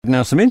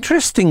Now, some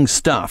interesting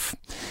stuff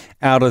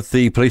out of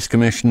the Police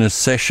Commissioner's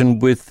session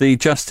with the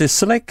Justice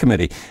Select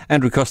Committee.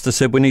 Andrew Costa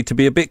said we need to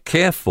be a bit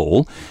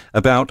careful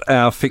about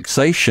our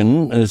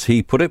fixation, as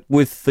he put it,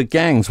 with the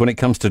gangs when it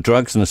comes to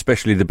drugs, and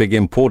especially the big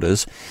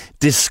importers.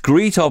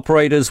 Discreet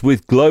operators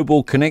with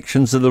global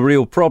connections are the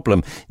real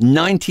problem.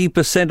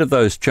 90% of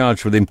those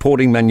charged with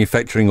importing,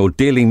 manufacturing or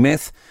dealing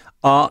meth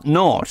are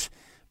not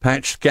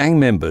patched gang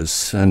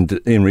members. And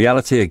in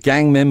reality, a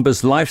gang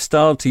member's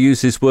lifestyle, to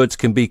use his words,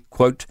 can be,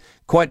 quote,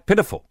 quite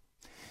pitiful.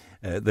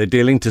 They're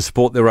dealing to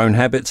support their own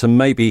habits and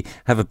maybe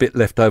have a bit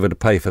left over to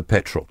pay for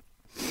petrol.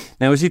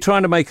 Now, is he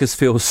trying to make us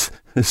feel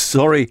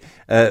sorry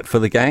for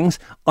the gangs?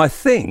 I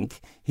think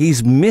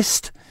he's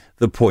missed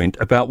the point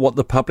about what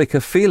the public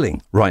are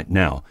feeling right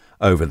now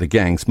over the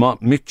gangs.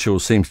 Mark Mitchell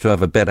seems to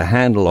have a better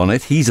handle on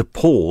it. He's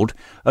appalled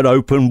at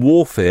open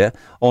warfare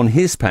on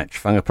his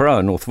patch,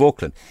 Whangaparoa, north of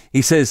Auckland.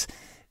 He says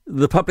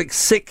the public's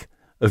sick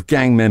of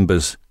gang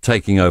members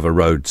taking over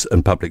roads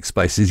and public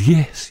spaces.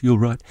 Yes, you're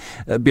right.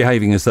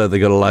 Behaving as though they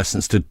got a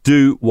license to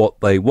do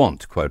what they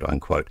want, quote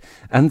unquote.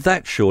 And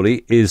that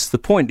surely is the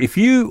point. If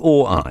you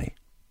or I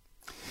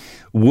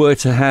were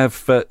to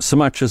have so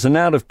much as an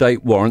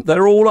out-of-date warrant,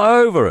 they're all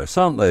over us,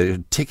 aren't they?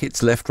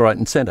 Tickets left, right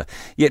and centre.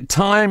 Yet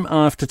time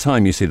after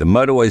time you see the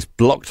motorways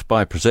blocked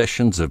by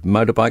processions of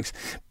motorbikes,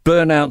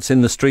 burnouts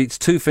in the streets,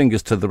 two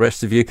fingers to the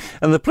rest of you,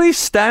 and the police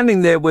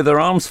standing there with their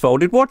arms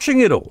folded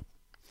watching it all.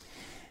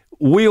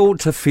 We ought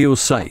to feel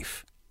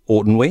safe,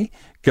 oughtn't we,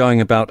 going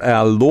about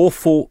our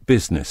lawful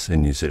business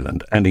in New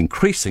Zealand? And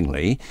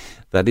increasingly,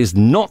 that is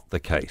not the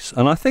case.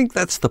 And I think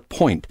that's the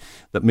point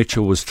that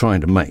Mitchell was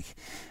trying to make.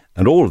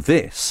 And all of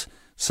this,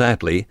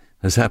 sadly,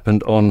 has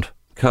happened on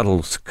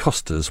Cuddles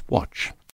Costa's watch.